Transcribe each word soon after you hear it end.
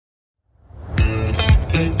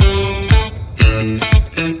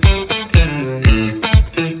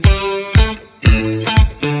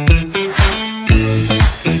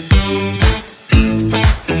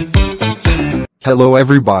Hello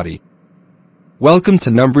everybody. Welcome to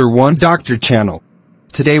No1doctor channel.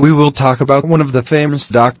 Today we will talk about one of the famous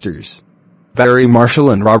doctors, Barry Marshall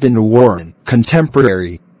and Robin Warren,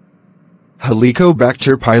 contemporary.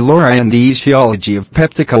 Helicobacter pylori and the etiology of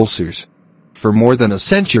peptic ulcers. For more than a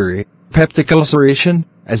century, peptic ulceration,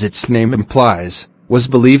 as its name implies, was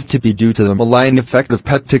believed to be due to the malign effect of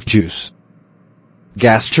peptic juice.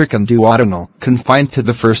 Gastric and duodenal, confined to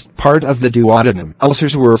the first part of the duodenum,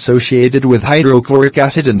 ulcers were associated with hydrochloric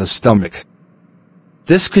acid in the stomach.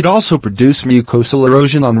 This could also produce mucosal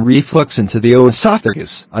erosion on reflux into the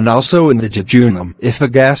oesophagus, and also in the jejunum, if a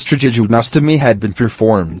gastrojejunostomy had been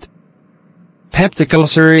performed. Peptic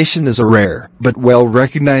ulceration is a rare, but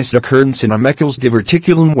well-recognized occurrence in Amicus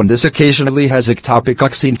diverticulum when this occasionally has ectopic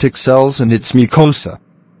oxyntic cells in its mucosa.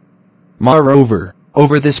 Moreover,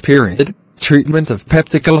 over this period, treatment of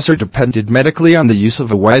peptic ulcer depended medically on the use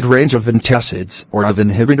of a wide range of antacids, or of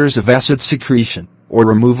inhibitors of acid secretion, or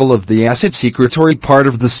removal of the acid secretory part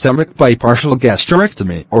of the stomach by partial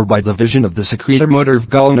gastrectomy, or by division of the secretomotor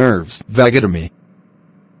gall nerves, vagotomy.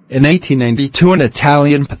 In 1892 an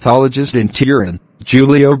Italian pathologist in Turin,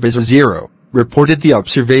 Giulio Bizzozero, reported the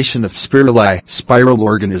observation of spirali, spiral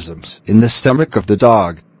organisms, in the stomach of the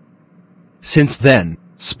dog. Since then,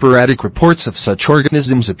 sporadic reports of such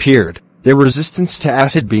organisms appeared, their resistance to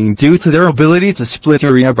acid being due to their ability to split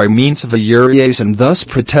urea by means of a urease and thus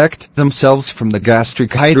protect themselves from the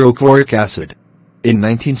gastric hydrochloric acid. In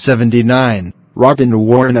 1979, Robin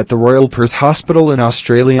Warren at the Royal Perth Hospital in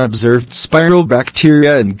Australia observed spiral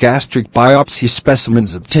bacteria in gastric biopsy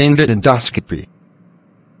specimens obtained at endoscopy.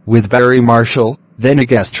 With Barry Marshall, then a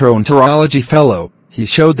gastroenterology fellow, he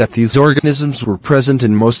showed that these organisms were present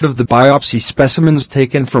in most of the biopsy specimens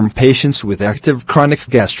taken from patients with active chronic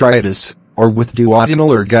gastritis, or with duodenal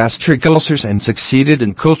or gastric ulcers, and succeeded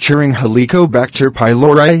in culturing Helicobacter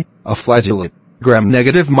pylori, a flagellate,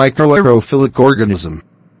 gram-negative microaerophilic organism.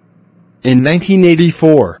 In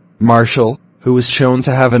 1984, Marshall, who was shown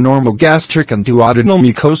to have a normal gastric and duodenal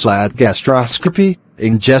mucosa at gastroscopy,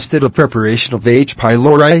 ingested a preparation of H.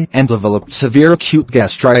 pylori and developed severe acute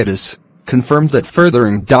gastritis, confirmed that further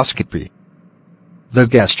endoscopy. The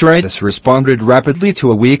gastritis responded rapidly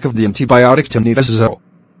to a week of the antibiotic tonidazole.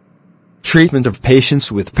 Treatment of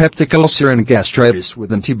patients with peptic ulcer and gastritis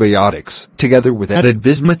with antibiotics, together with added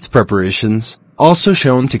bismuth preparations, also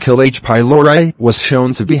shown to kill H. pylori, was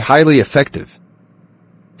shown to be highly effective.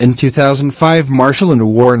 In 2005 Marshall and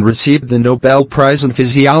Warren received the Nobel Prize in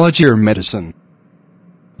Physiology or Medicine.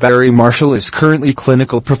 Barry Marshall is currently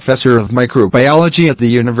Clinical Professor of Microbiology at the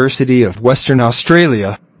University of Western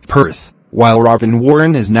Australia, Perth, while Robin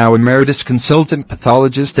Warren is now Emeritus Consultant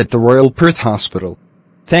Pathologist at the Royal Perth Hospital.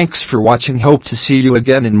 Thanks for watching. Hope to see you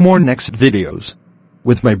again in more next videos.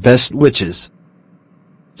 With my best wishes.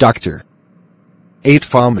 Dr. 8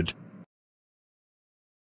 Fahmed.